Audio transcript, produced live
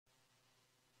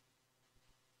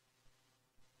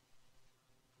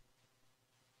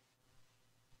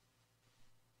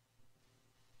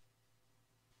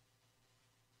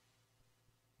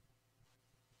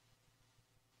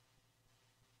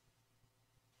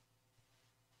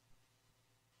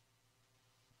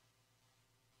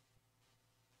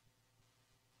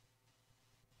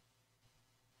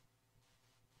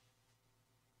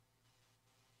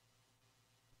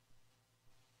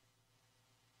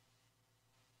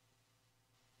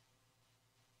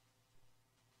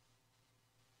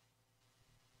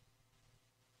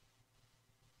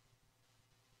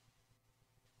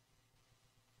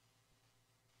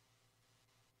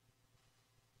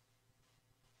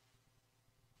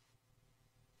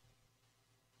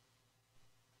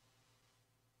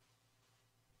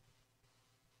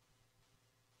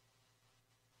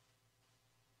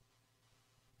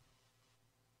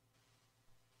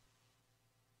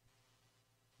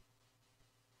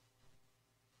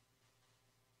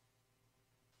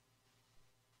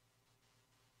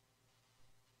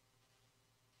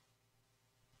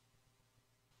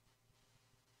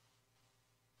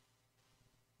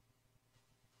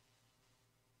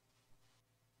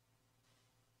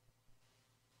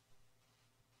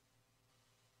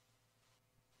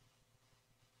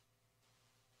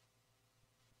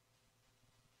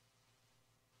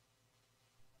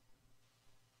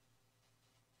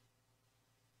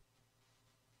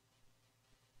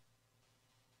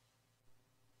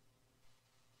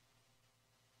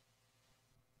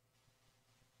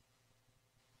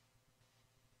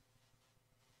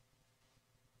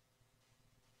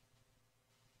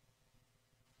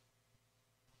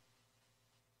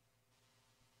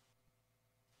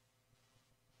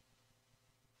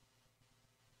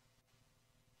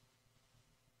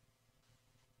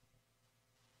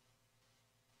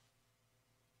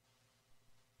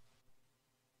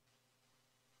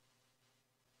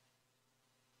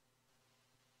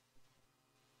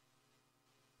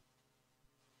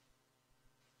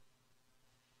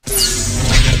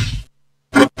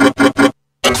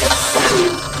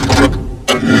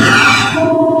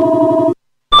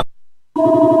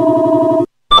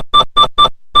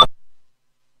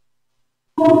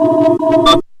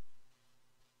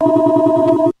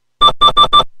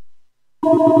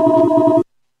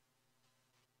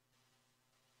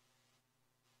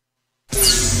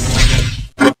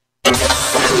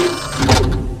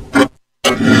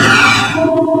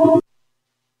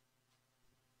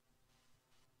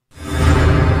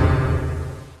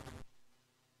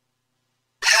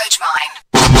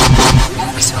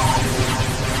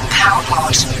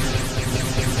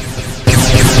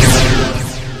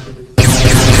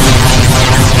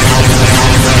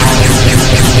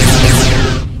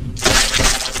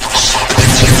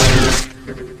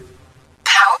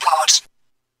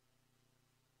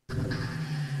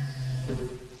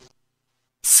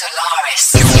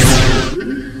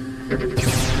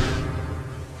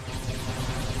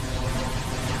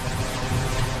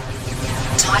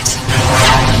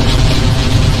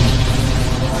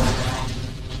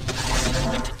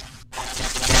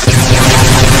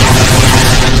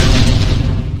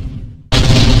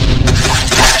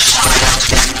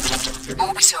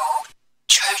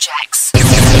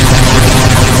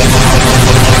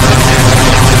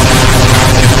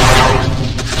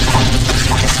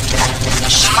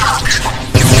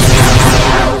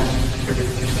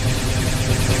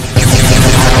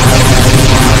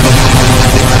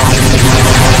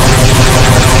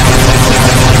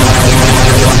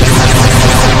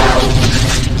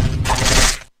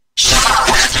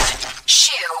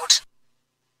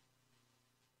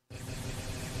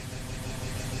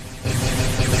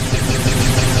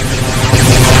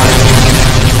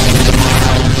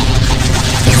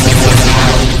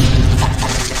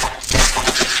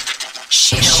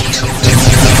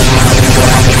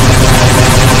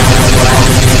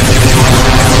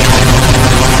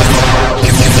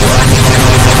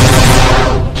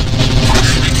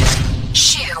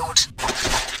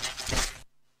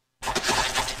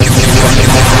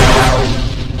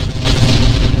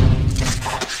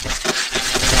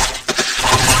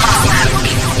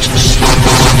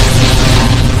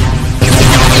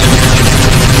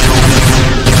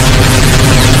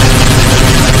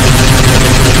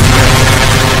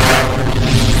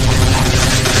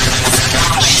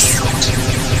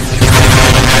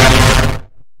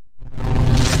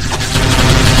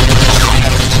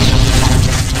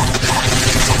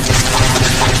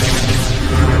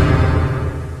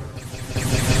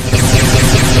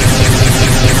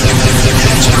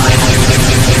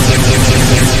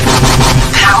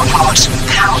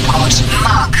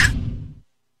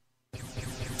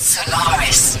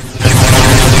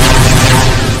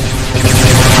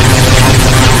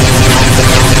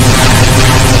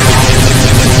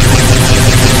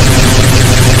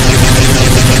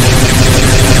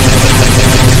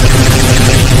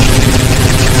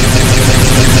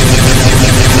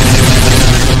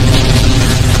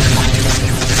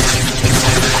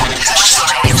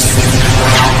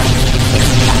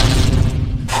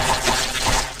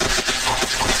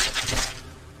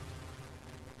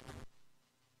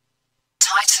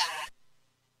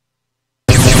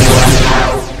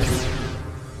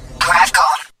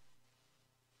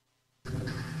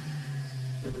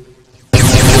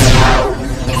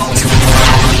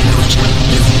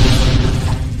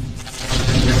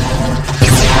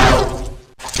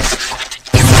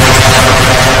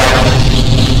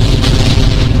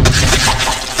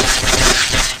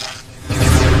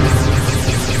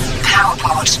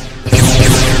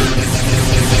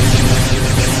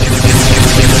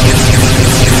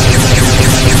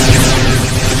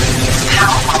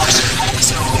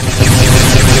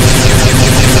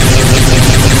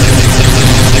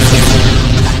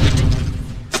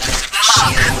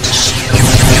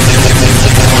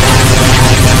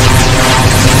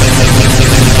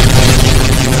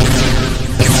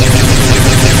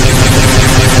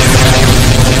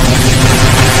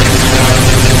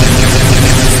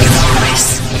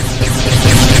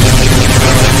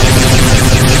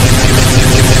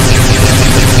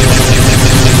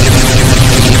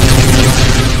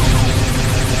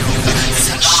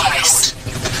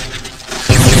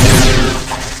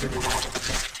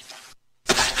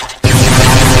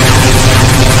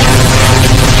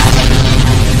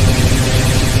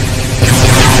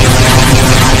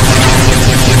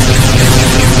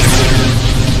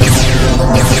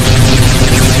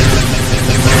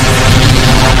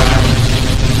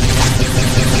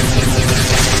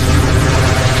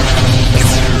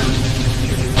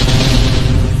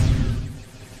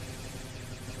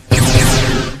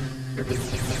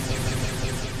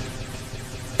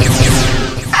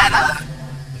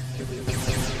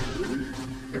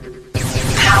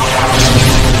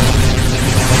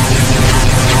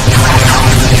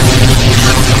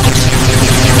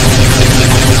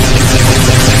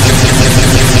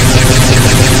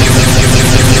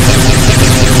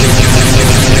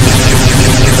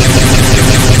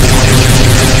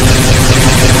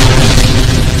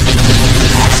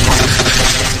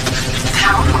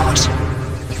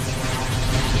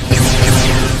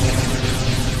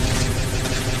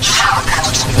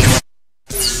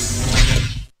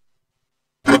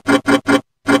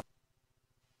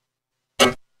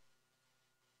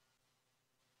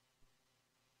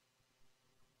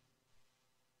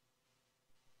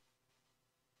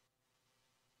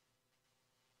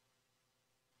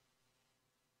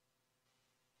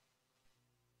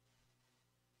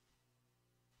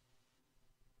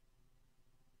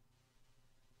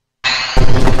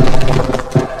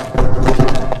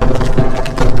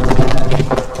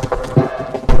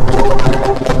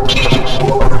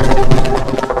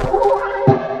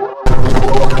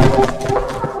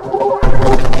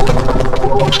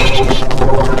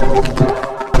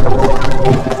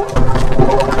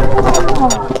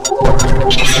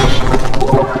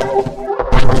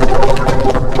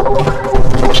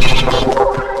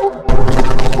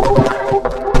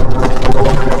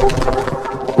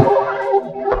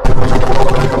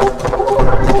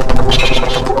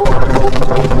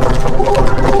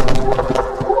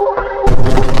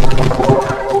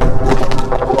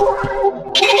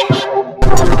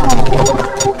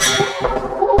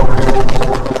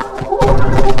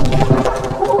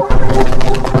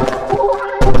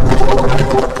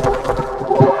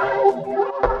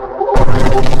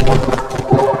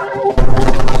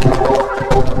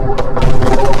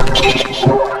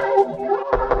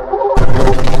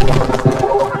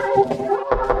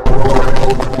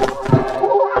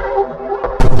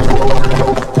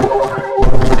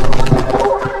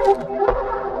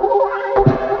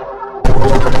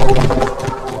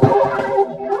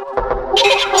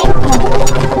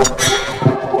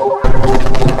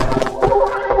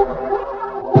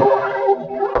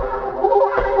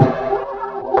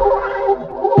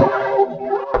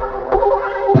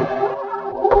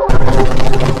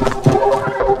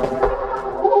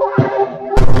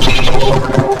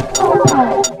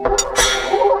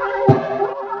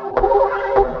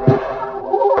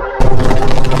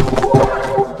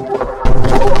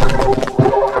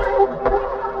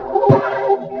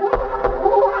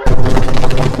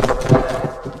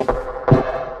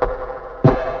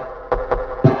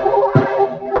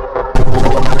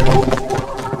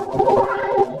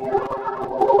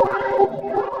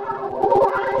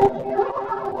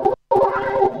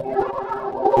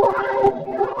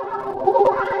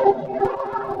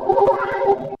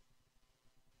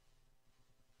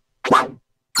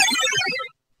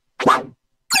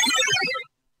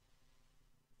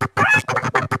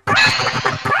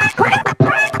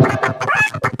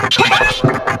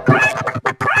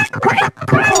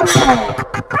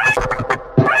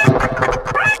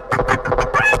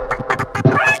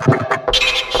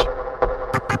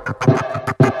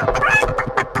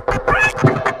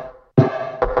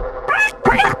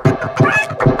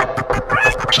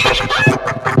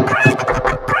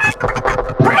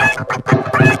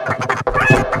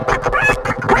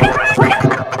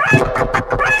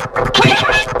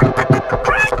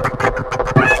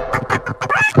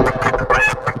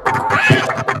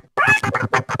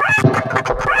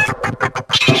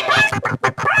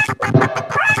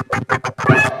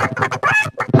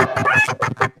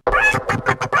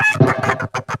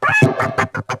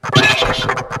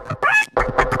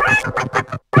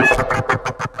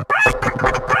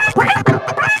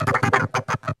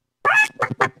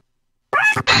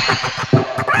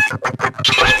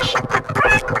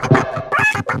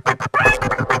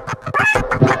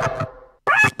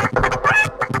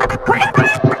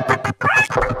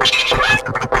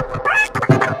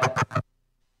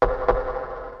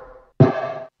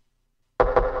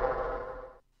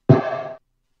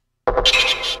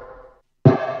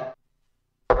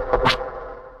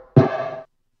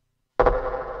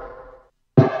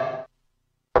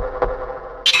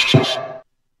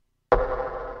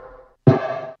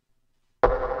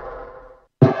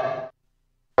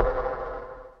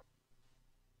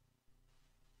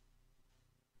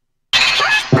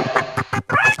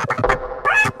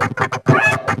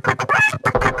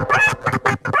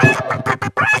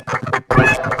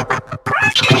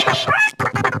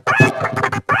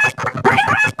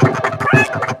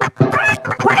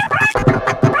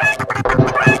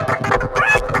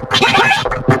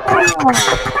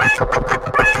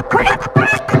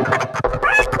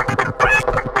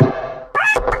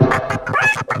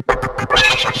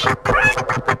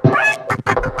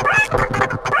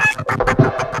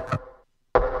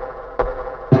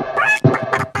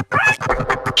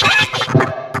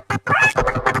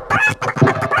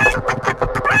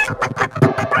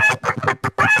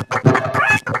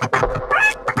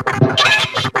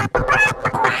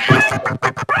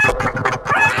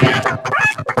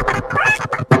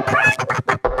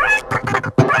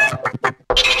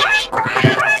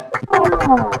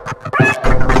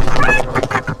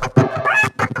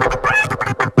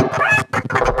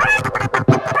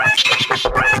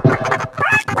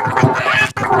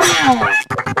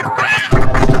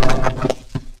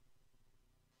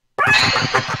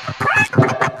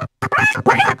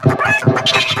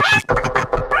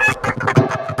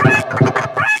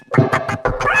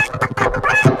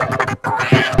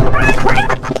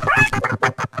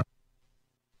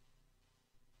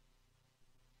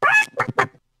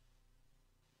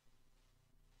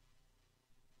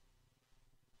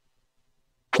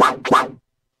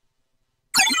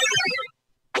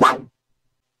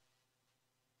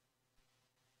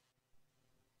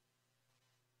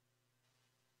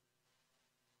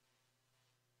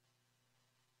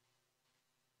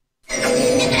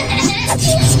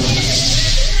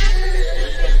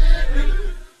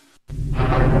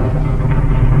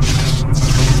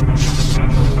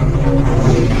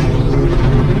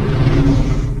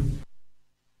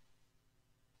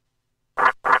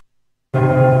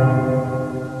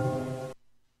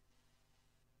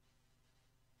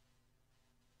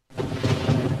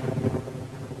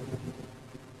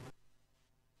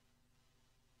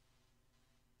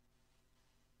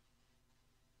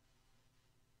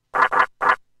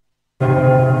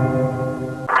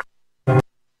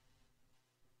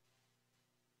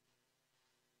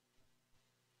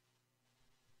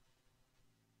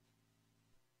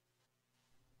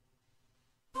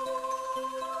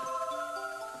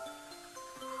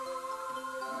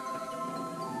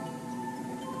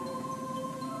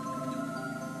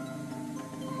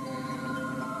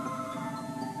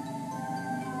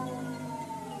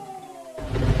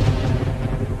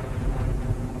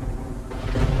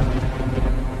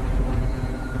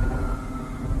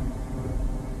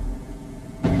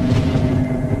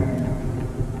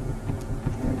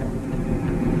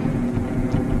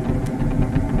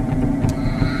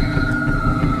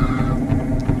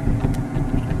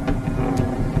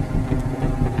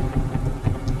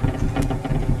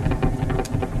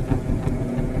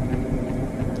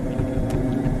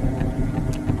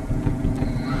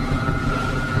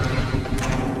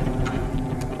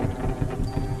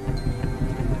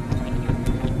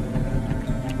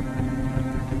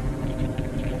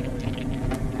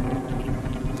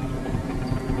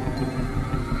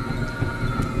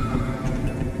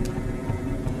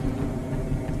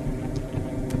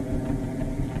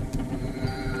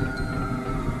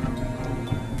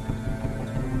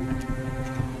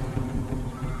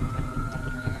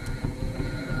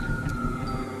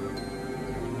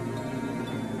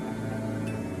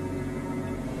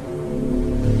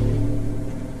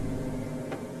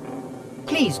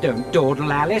Please don't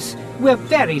dawdle, Alice. We're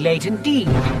very late indeed.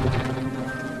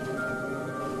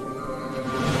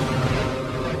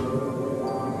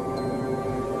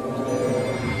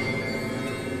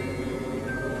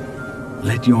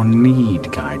 Let your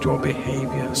need guide your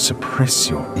behavior. Suppress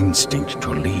your instinct to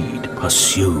lead.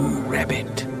 Pursue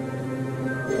rabbit.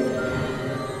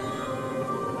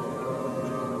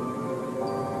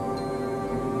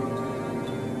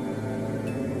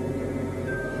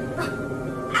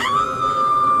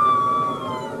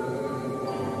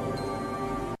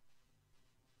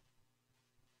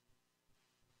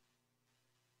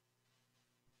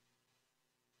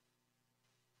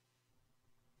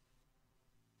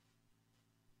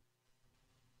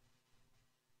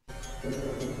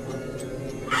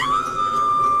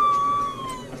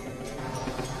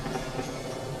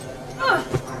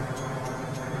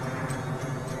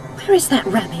 Where is that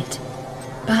rabbit?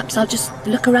 Perhaps I'll just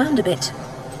look around a bit.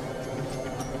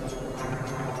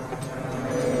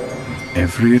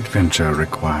 Every adventure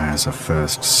requires a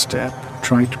first step,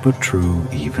 trite but true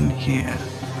even here.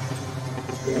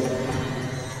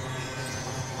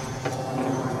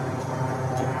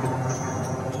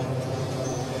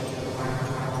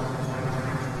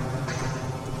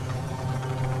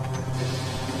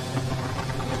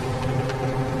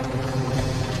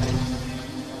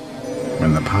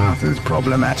 When the path is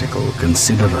problematical,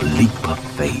 consider a leap of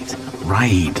faith.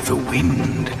 Ride the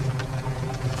wind.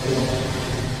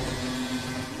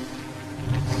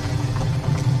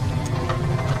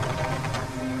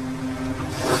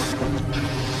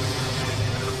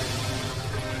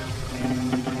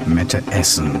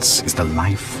 Meta-essence is the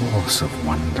life force of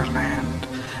Wonderland.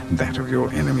 That of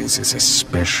your enemies is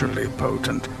especially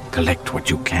potent. Collect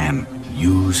what you can.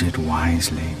 Use it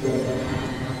wisely.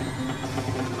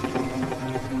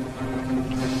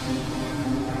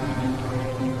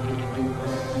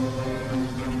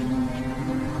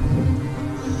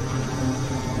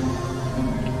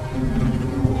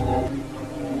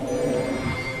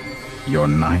 Your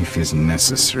knife is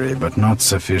necessary, but not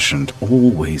sufficient.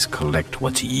 Always collect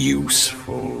what's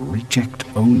useful. Reject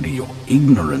only your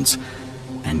ignorance,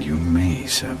 and you may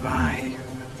survive.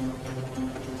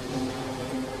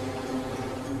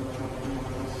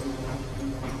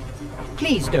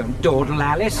 Please don't dawdle,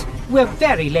 Alice. We're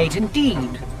very late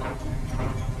indeed.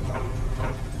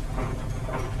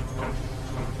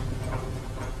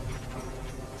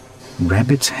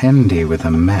 Rabbit's handy with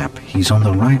a map. He's on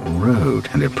the right road,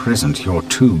 and at present you're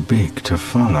too big to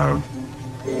follow.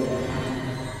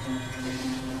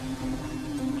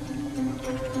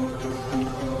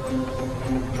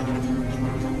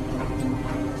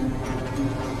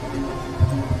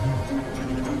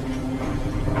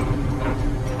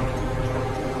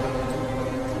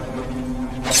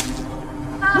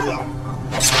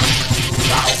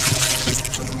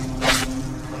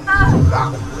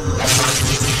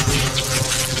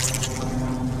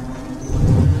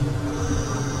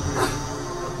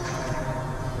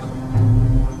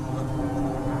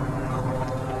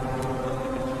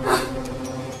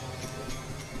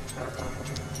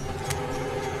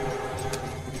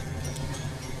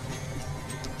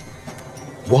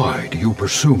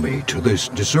 pursue me to this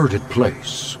deserted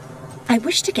place? I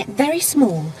wish to get very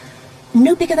small,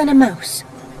 no bigger than a mouse.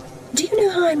 Do you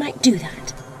know how I might do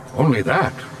that? Only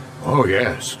that? Oh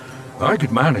yes, I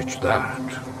could manage that.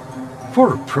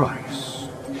 For a price.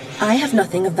 I have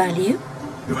nothing of value.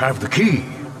 You have the key.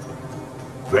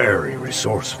 Very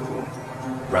resourceful.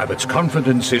 Rabbit's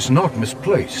confidence is not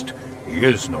misplaced. He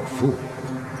is no fool.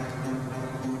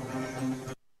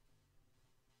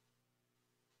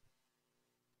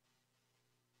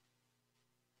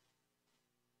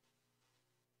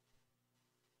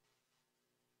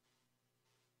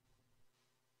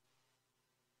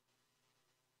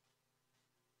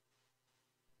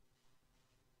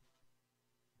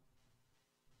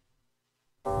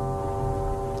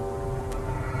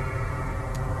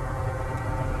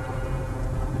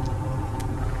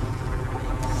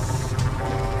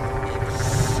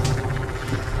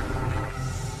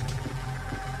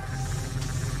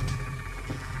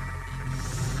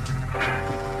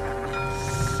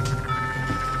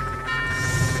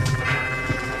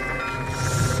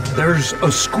 There's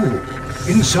a school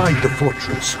inside the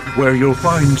fortress where you'll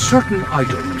find certain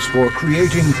items for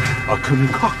creating a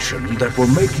concoction that will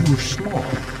make you small.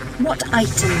 What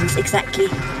items exactly?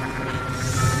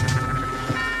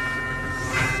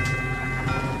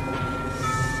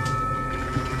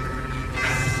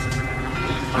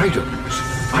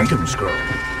 Items, girl.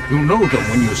 You'll know them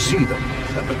when you see them.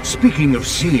 But speaking of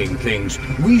seeing things,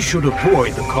 we should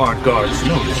avoid the card guard's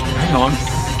notice. Hang on.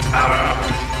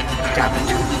 Damn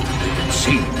it. You can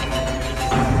see me.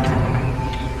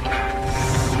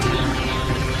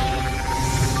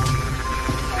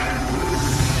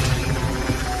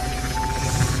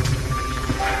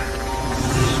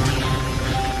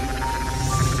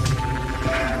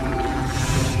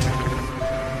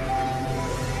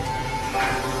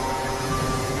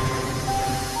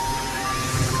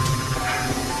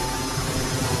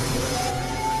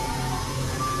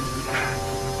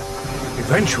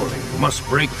 Eventually, you must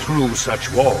break through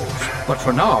such walls. But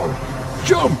for now,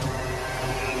 jump!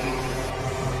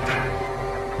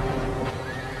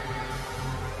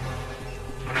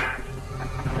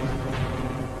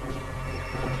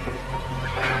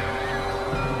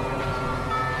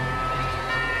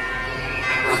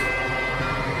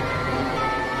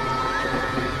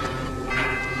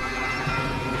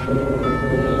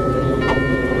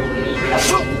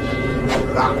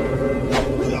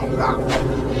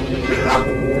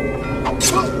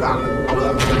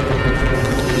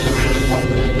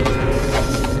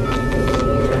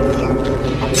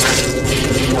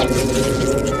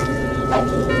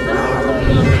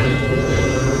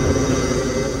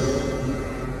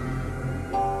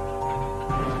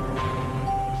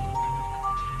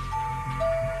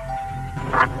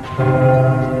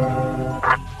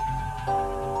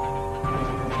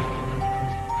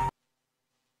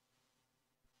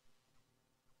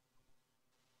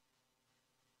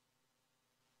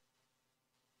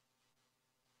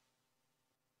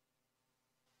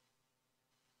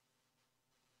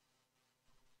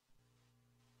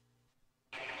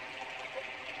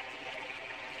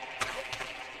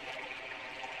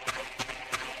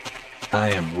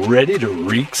 I am ready to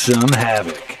wreak some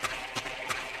havoc.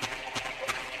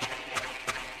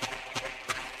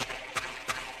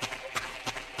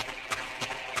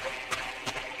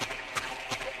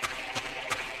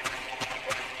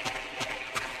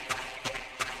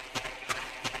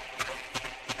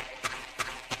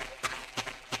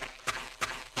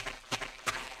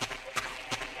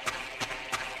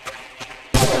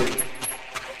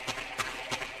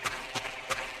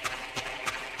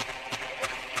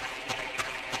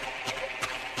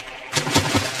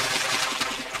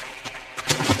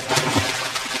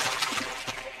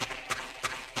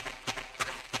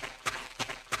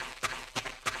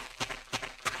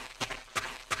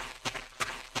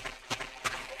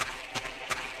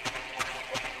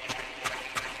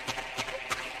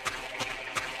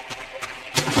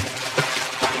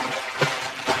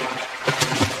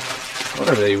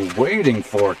 What are they waiting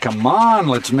for? Come on,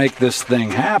 let's make this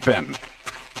thing happen.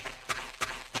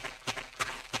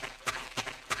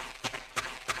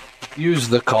 Use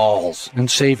the calls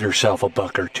and save yourself a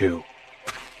buck or two.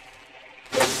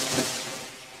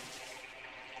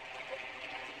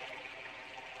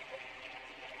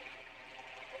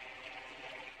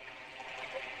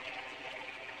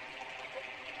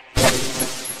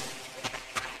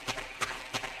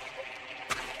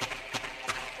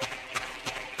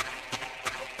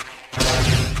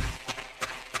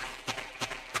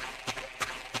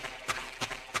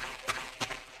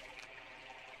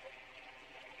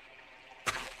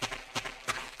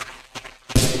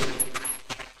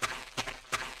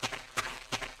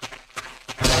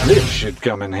 should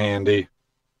come in handy.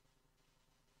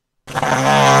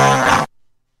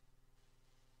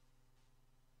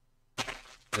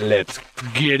 Let's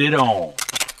get it on.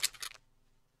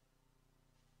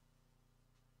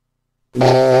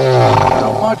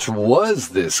 How much was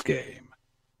this game?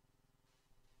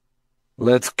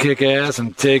 Let's kick ass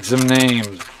and take some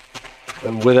names,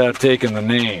 without taking the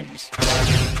names.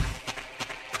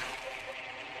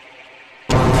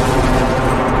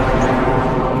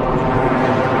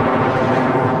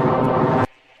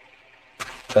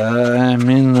 I'm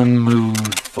in the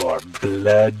mood for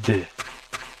blood.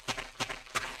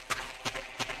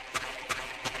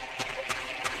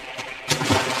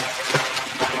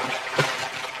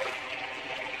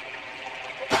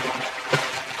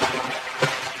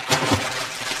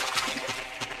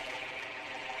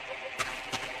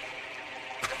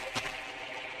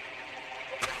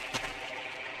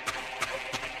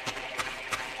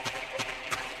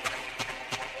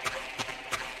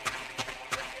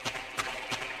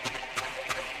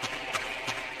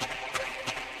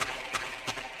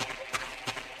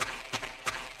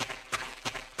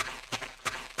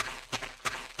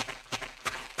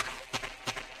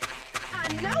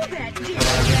 I know that deer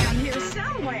around here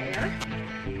somewhere.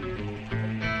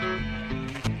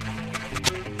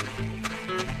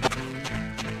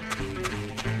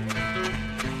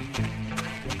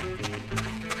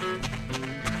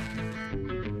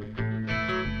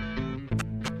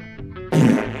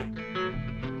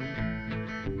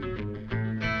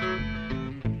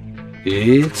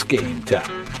 It's game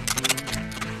time.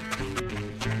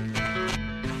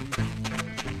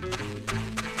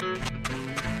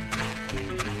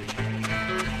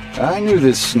 I knew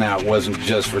this snout wasn't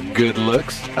just for good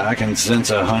looks. I can sense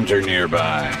a hunter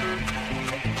nearby.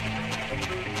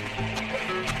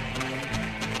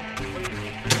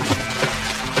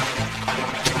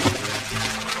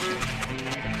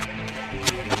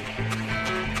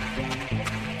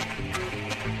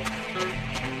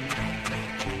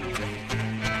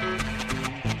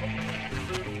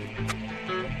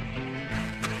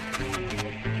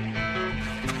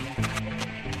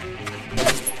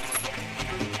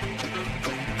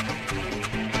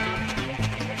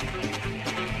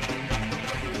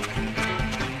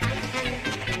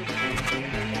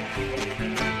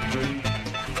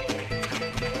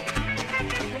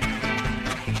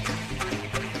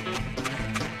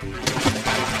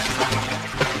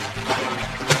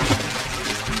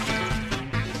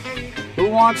 Who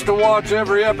wants to watch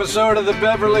every episode of the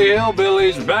Beverly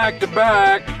Hillbillies back to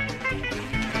back?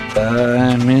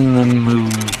 I'm in the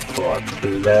mood for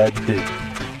blood.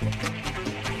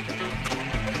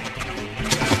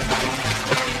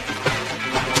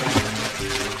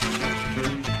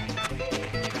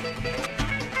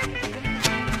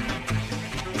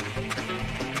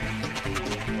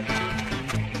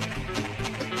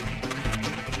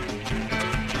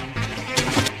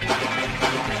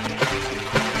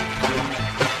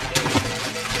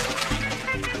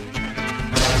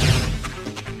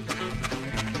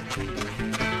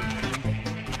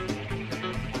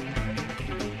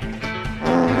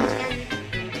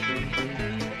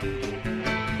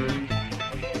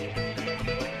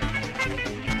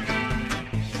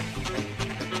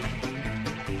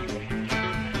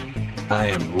 I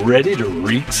am ready to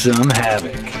wreak some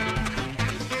havoc.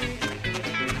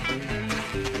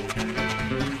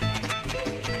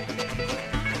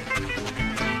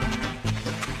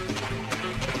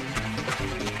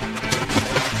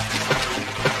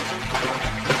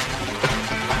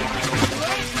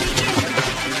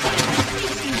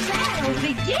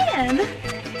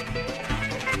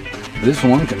 This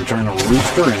one can turn a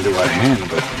rooster into a hen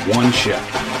with one shot.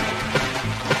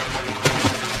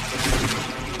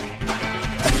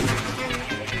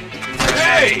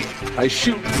 Hey! I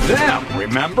shoot them,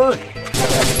 remember?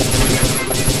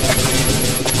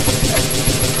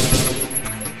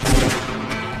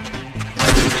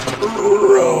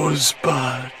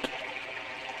 Rosebud.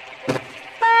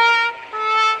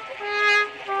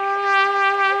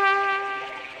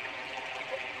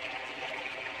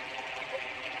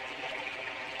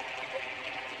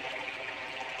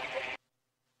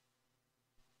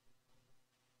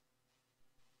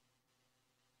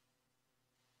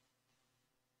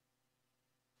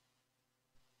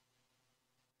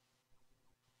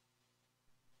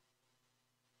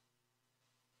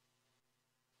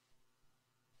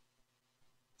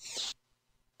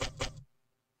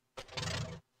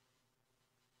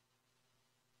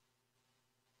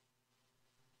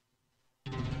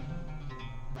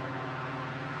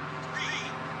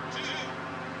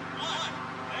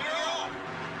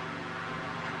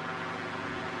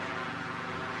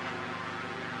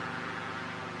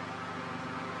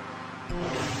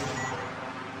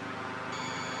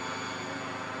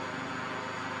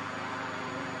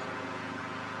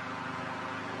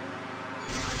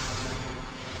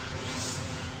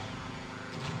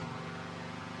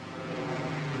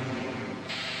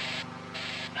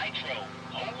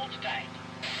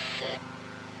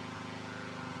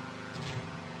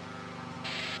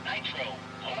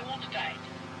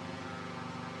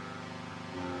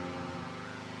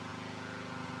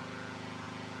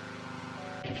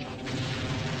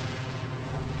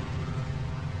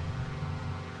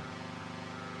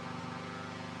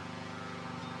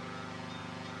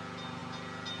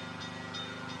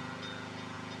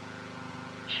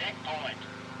 checkpoint.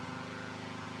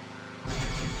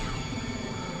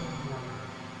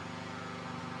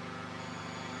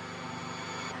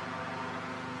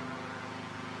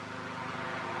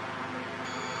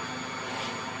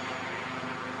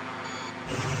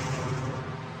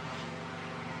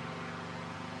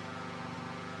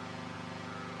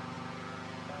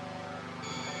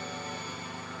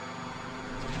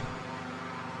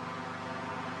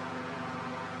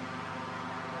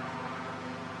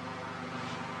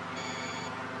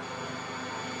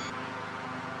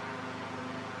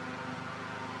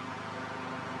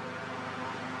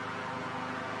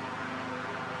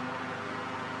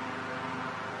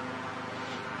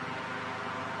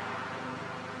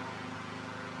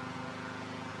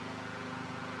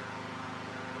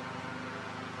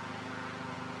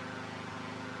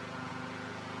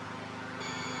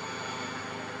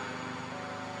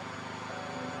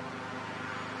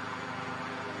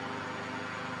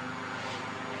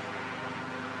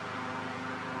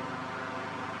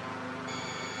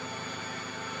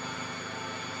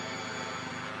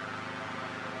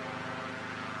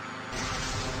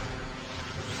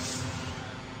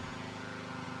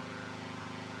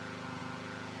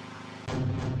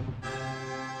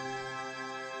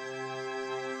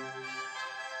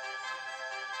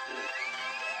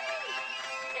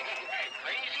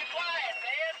 Crazy flying,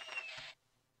 man.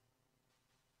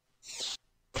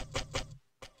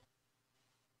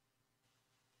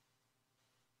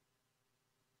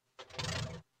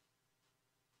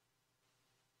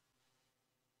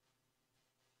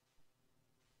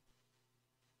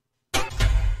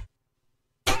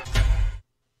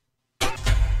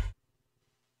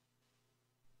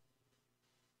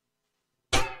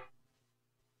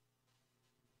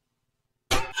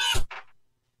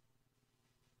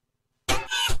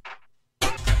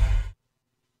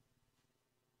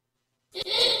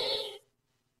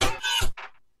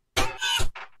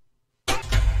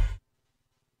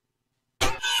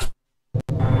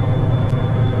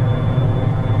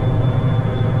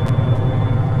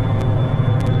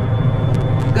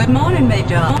 Good morning,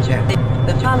 Major Archer.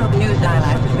 The following news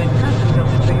highlight has been custom built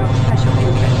for your special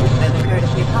interest by the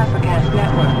courtesy of Hypercast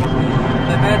Network.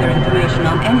 For further information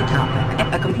on any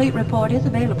topic, a complete report is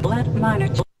available at minor...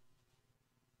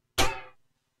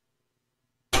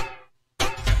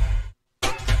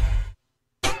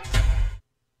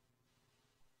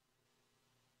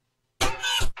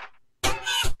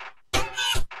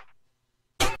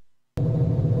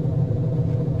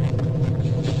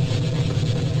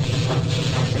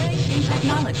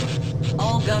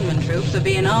 All gunman troops are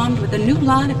being armed with a new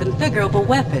line of configurable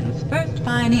weapons, first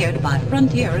pioneered by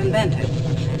frontier inventors.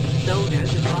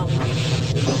 Soldiers are following.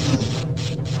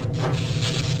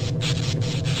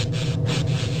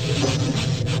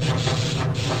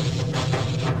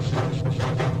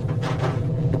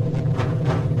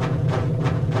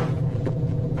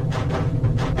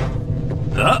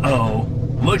 Uh-oh.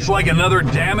 Looks like another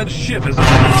damaged ship is... Get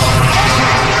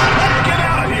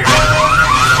out of here!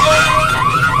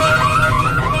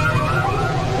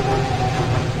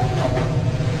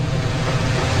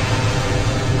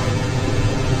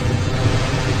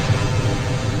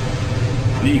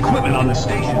 The equipment on the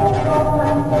station.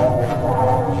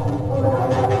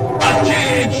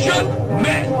 Attention,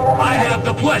 men! I have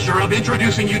the pleasure of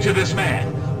introducing you to this man,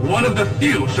 one of the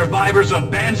few survivors of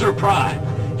Banzer Prime.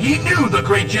 He knew the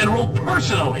great general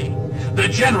personally. The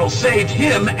general saved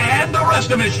him and the rest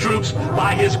of his troops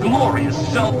by his glorious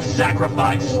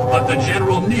self-sacrifice. But the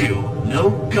general knew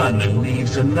no gunman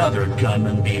leaves another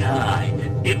gunman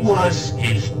behind. It was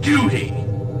his duty.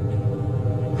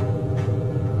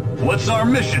 What's our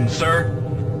mission, sir?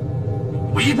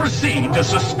 We've received a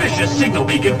suspicious signal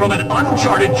beacon from an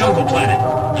uncharted jungle planet.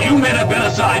 You men have been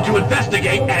assigned to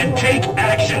investigate and take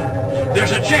action.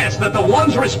 There's a chance that the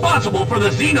ones responsible for the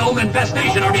Xenome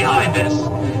infestation are behind this.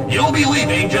 You'll be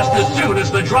leaving just as soon as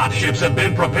the dropships have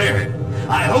been prepared.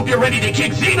 I hope you're ready to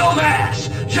kick Xenome ass,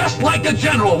 just like the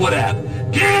General would have.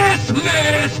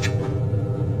 Dismissed!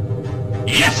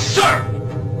 Yes, sir!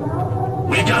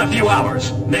 We've got a few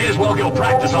hours. May as well go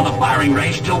practice on the firing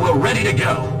range till we're ready to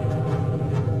go.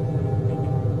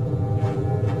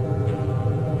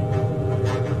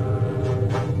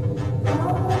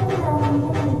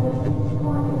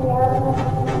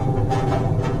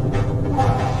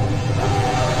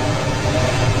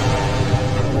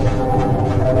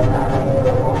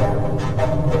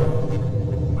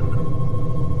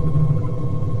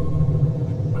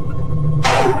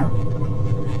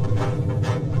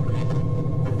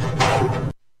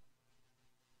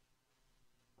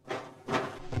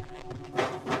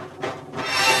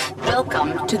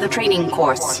 Welcome to the training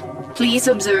course. Please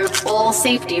observe all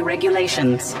safety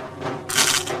regulations.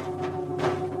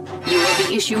 You will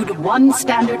be issued one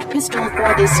standard pistol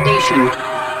for this station.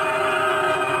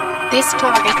 This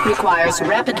target requires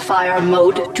rapid-fire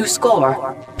mode to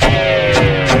score.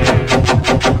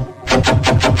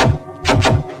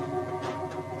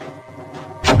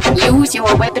 Use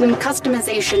your weapon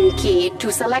customization key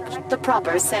to select the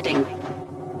proper setting.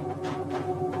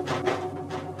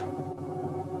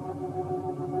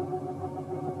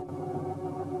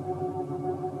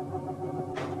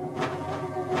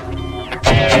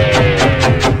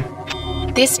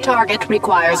 This target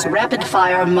requires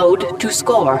rapid-fire mode to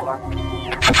score.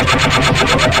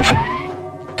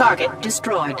 Target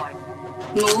destroyed.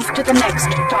 Move to the next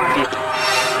target.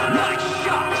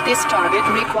 This target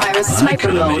requires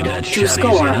sniper mode to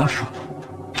score.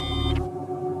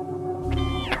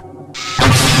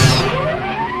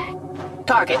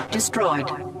 Target destroyed.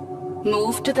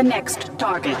 Move to the next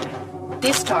target.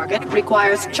 This target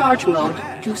requires charge mode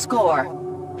to score.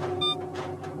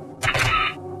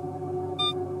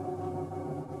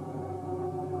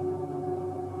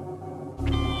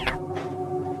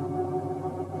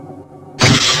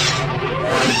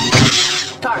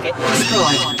 Target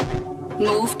destroyed.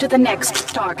 Move to the next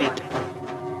target.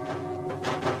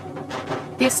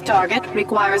 This target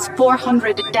requires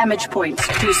 400 damage points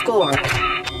to score.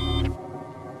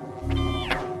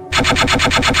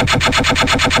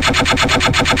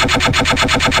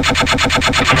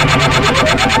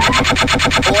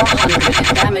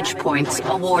 Damage points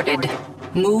awarded.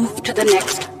 Move to the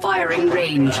next firing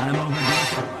range.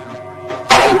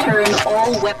 Return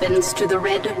all weapons to the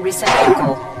red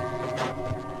receptacle.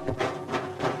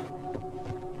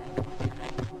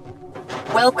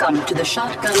 Welcome to the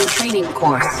shotgun training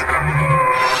course.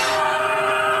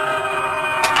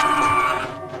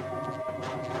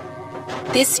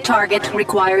 This target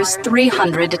requires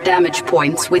 300 damage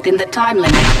points within the time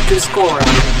limit to score.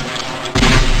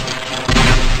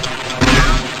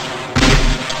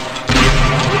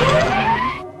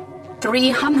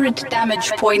 $300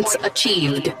 damage points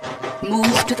achieved.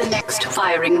 Move to the next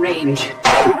firing range.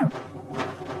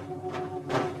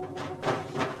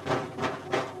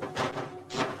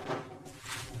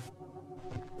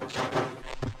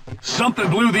 Something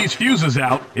blew these fuses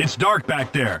out. It's dark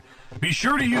back there. Be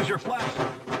sure to use your flash.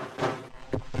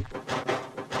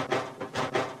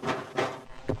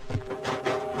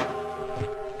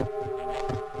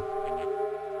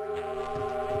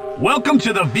 Welcome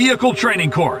to the vehicle training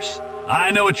course.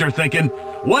 I know what you're thinking.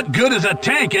 What good is a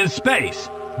tank in space?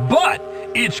 But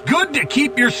it's good to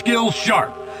keep your skills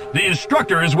sharp. The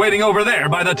instructor is waiting over there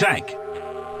by the tank.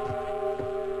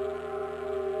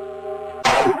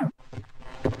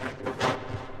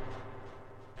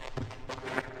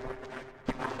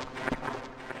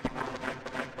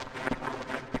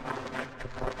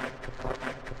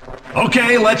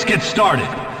 Okay, let's get started.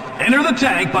 Enter the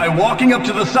tank by walking up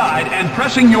to the side and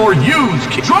pressing your use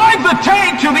key. Drive the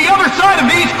tank to the other side of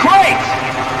these crates!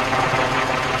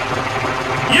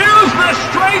 Use the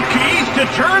straight keys to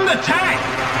turn the tank.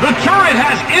 The turret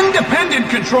has independent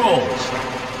controls.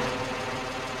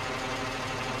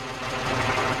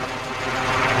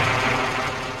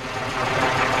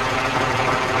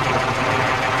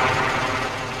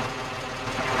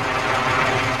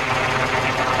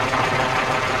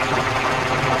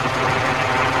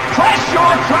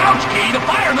 Crouch key to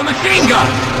fire the machine gun.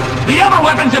 The other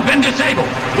weapons have been disabled.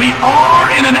 We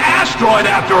are in an asteroid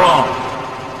after all.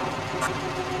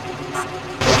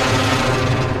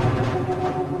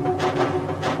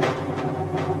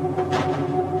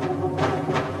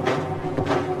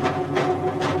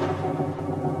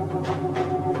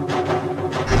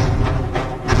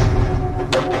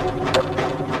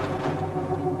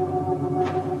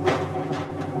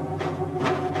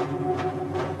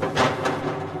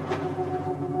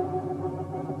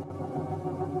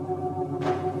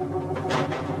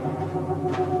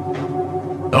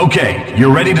 Okay,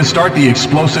 you're ready to start the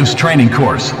explosives training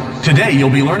course. Today you'll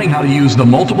be learning how to use the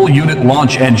multiple unit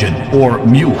launch engine, or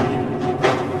MULE.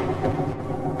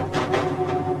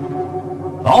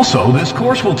 Also, this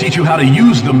course will teach you how to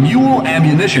use the MULE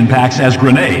ammunition packs as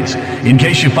grenades, in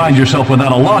case you find yourself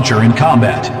without a launcher in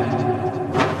combat.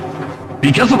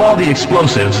 Because of all the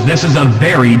explosives, this is a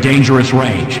very dangerous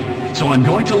range. So I'm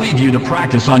going to leave you to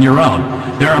practice on your own.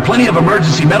 There are plenty of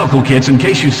emergency medical kits in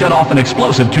case you set off an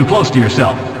explosive too close to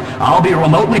yourself. I'll be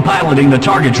remotely piloting the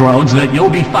target drones that you'll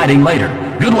be fighting later.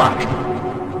 Good luck.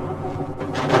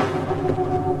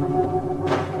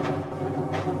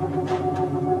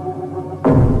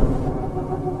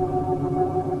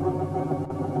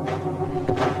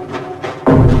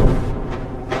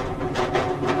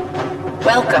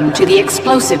 Welcome to the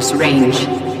explosives range.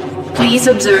 Please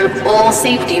observe all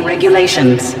safety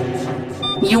regulations.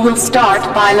 You will start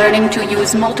by learning to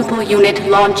use multiple unit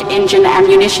launch engine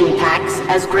ammunition packs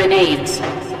as grenades.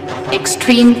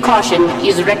 Extreme caution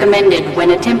is recommended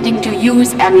when attempting to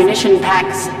use ammunition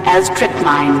packs as trip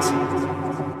mines.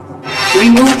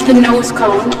 Remove the nose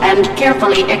cone and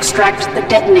carefully extract the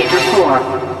detonator core.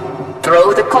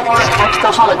 Throw the core at the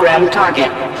hologram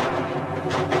target.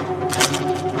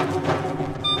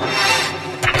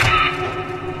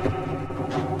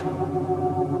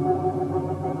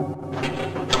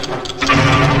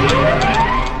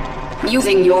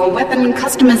 Using your weapon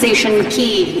customization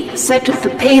key, set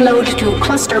the payload to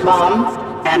cluster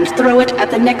bomb and throw it at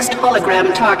the next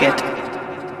hologram target.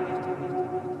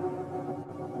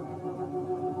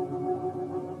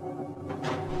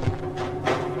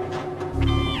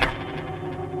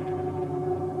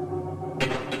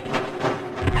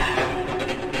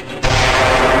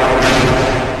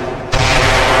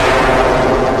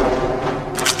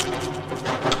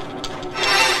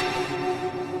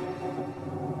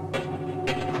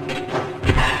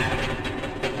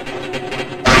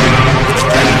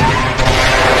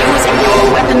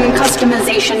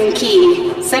 Customization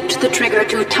key. Set the trigger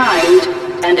to timed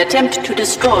and attempt to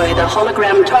destroy the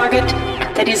hologram target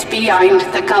that is behind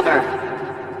the cover.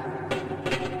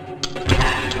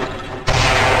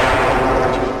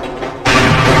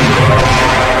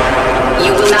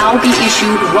 You will now be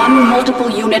issued one multiple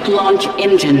unit launch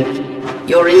engine.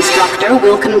 Your instructor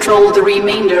will control the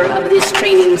remainder of this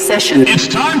training session. It's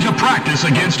time to practice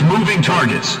against moving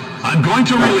targets. I'm going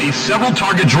to release several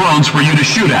target drones for you to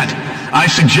shoot at. I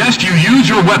suggest you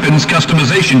use your weapon's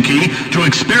customization key to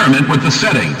experiment with the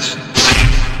settings.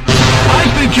 I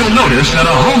think you'll notice that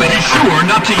a homie is sure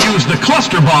not to use the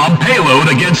cluster bomb payload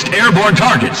against airborne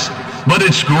targets, but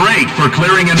it's great for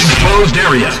clearing an enclosed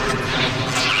area.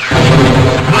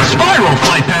 The spiral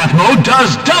flight path mode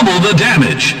does double the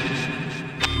damage.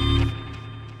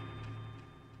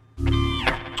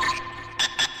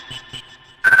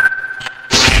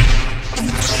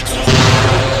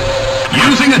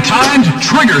 Using a timed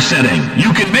trigger setting,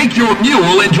 you can make your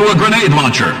mule into a grenade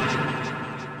launcher.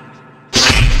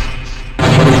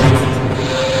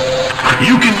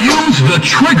 You can use the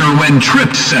trigger when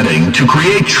tripped setting to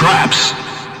create traps.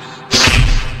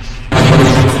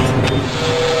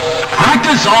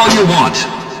 Practice all you want.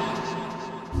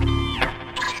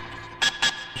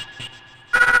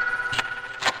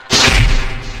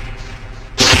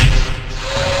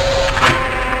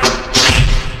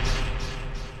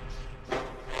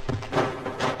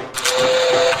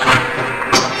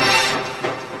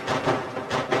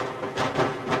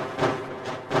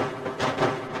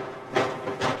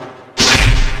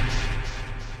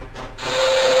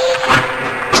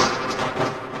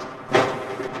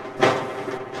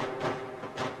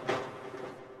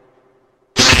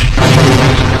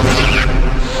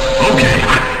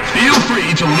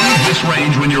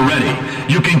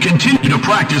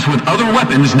 With other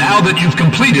weapons now that you've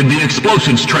completed the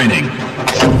explosives training.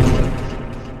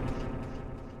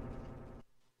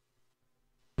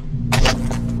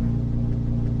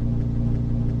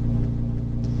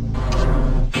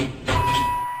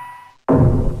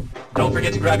 Don't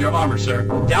forget to grab your armor, sir.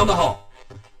 Down the hall.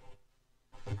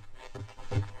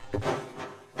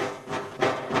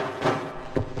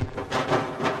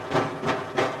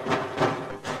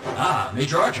 Ah,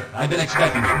 Major Archer, I've been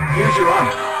expecting you. Here's your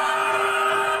armor.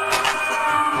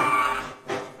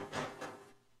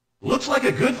 Looks like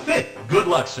a good fit. Good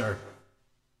luck, sir.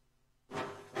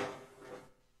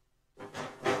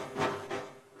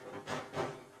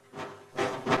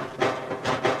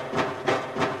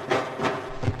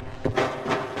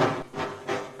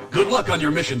 Good luck on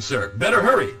your mission, sir. Better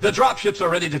hurry. The dropships are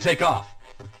ready to take off.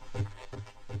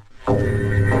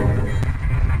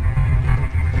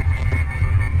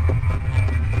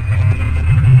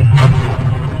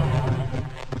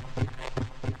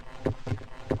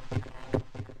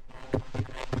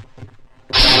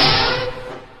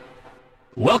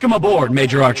 Welcome aboard,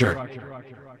 Major Archer.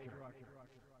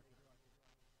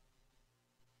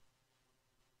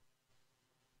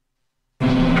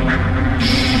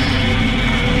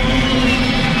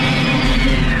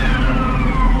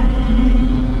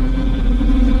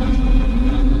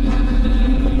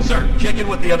 Sir, check in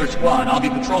with the other squad. I'll be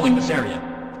patrolling this area.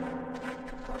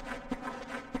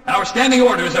 Our standing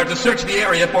orders are to search the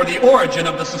area for the origin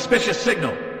of the suspicious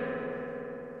signal.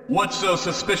 What's so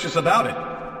suspicious about it?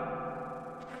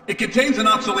 It contains an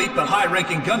obsolete but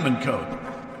high-ranking gunman code.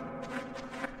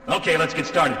 Okay, let's get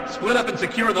started. Split up and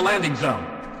secure the landing zone.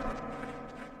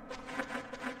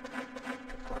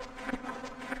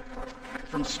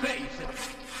 from space.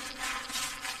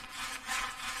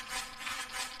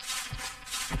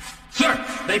 Sir,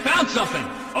 they found something!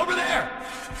 Over there!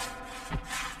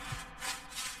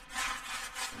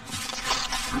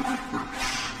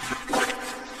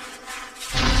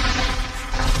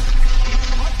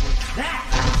 What was that?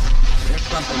 There's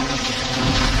something else.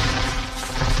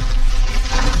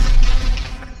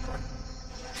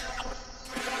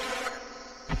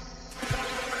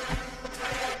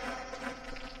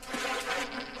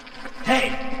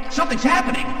 Hey, something's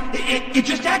happening! It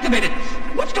just activated!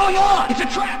 What's going on? It's a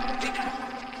trap!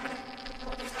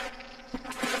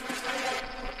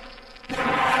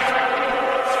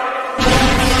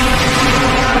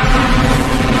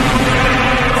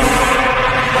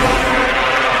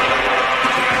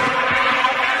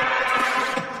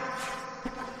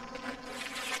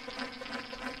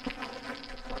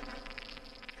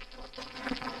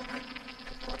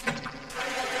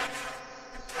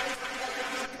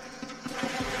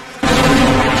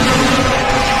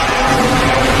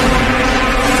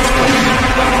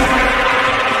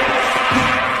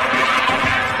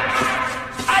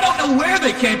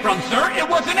 Came from, sir. It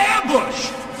was an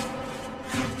ambush!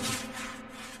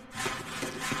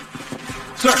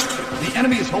 Sir, the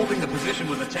enemy is holding the position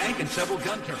with a tank and several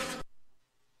gun turrets.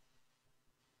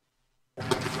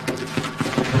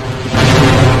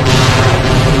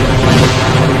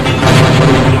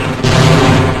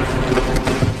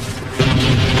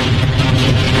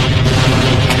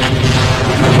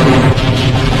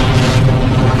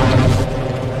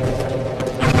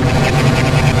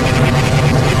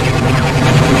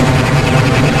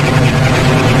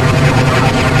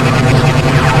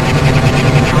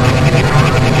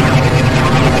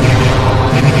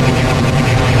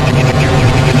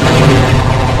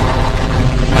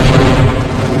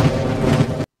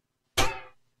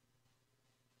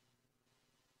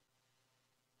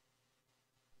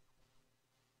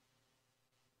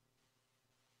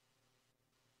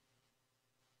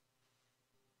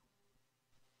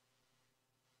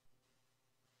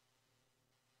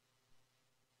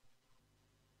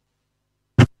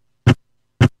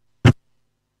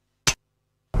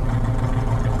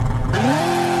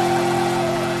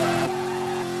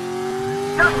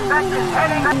 Suspect is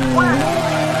heading west.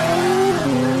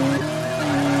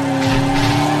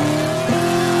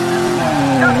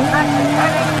 Suspect is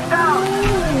heading south.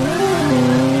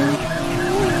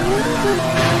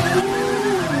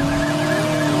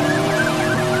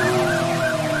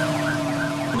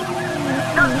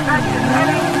 Suspect is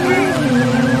heading east.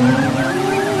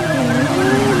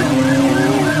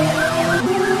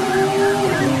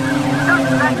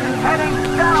 Suspect is heading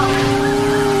south.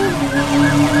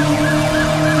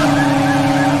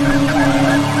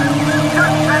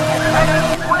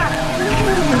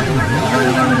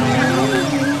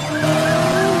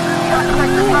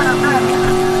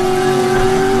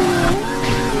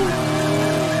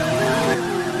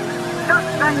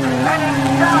 Suspect is heading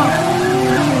south.